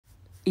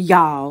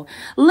Y'all,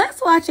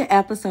 let's watch an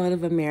episode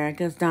of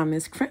America's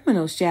Dumbest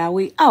Criminals, shall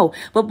we? Oh,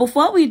 but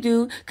before we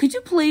do, could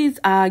you please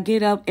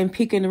get up and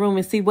peek in the room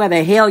and see where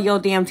the hell your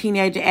damn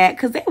teenager at?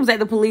 Because they was at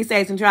the police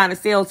station trying to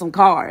sell some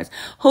cars.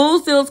 Who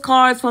steals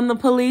cars from the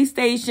police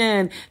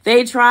station?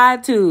 They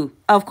tried to.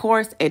 Of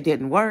course, it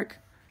didn't work.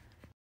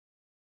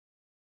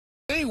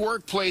 Any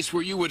workplace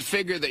where you would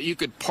figure that you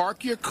could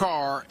park your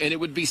car and it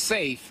would be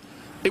safe,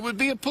 it would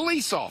be a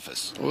police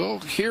office. Well,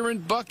 here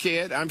in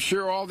Buckhead, I'm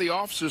sure all the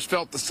officers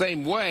felt the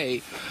same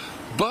way,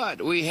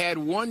 but we had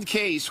one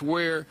case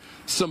where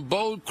some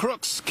bold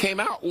crooks came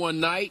out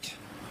one night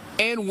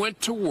and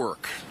went to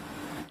work.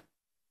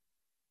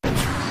 2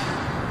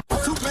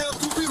 male,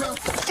 2 female.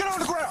 Get on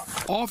the ground.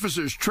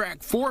 Officers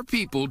tracked 4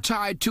 people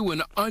tied to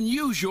an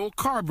unusual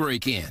car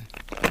break-in.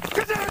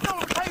 Get down,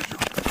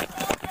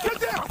 Get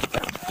down.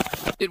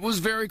 It was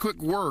very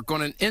quick work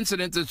on an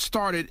incident that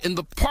started in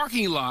the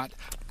parking lot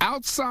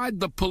outside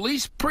the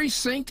police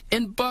precinct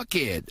in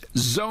Buckhead,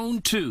 Zone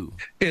 2.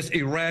 It's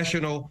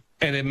irrational,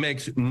 and it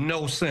makes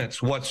no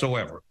sense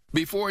whatsoever.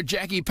 Before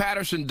Jackie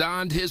Patterson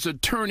donned his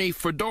attorney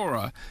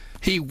fedora,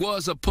 he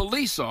was a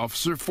police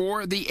officer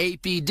for the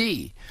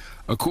APD.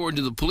 According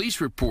to the police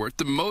report,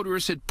 the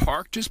motorist had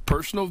parked his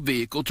personal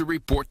vehicle to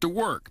report to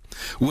work.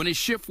 When his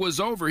shift was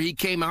over, he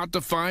came out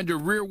to find a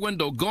rear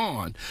window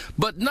gone,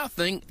 but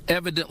nothing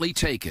evidently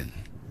taken.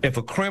 If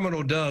a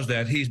criminal does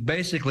that, he's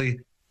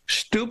basically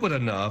stupid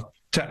enough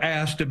to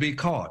ask to be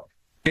caught.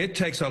 It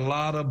takes a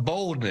lot of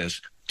boldness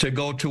to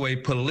go to a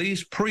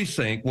police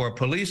precinct where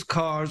police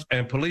cars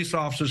and police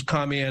officers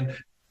come in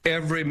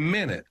every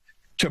minute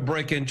to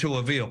break into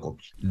a vehicle.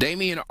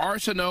 Damian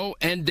Arsenault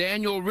and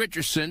Daniel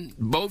Richardson,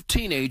 both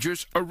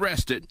teenagers,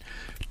 arrested.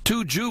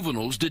 2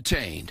 juveniles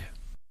detained.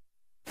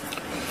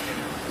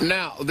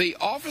 Now, the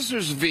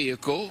officer's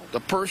vehicle,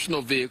 the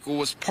personal vehicle,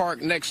 was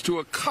parked next to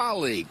a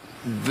colleague.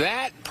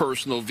 That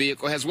personal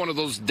vehicle has one of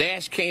those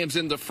dash cams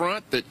in the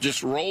front that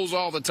just rolls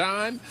all the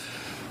time.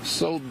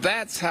 So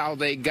that's how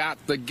they got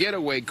the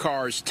getaway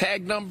car's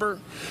tag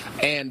number,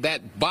 and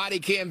that body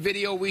cam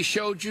video we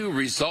showed you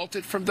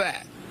resulted from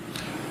that.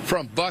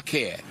 From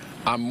Buckhead,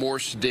 I'm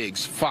Morse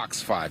Diggs,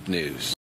 Fox 5 News.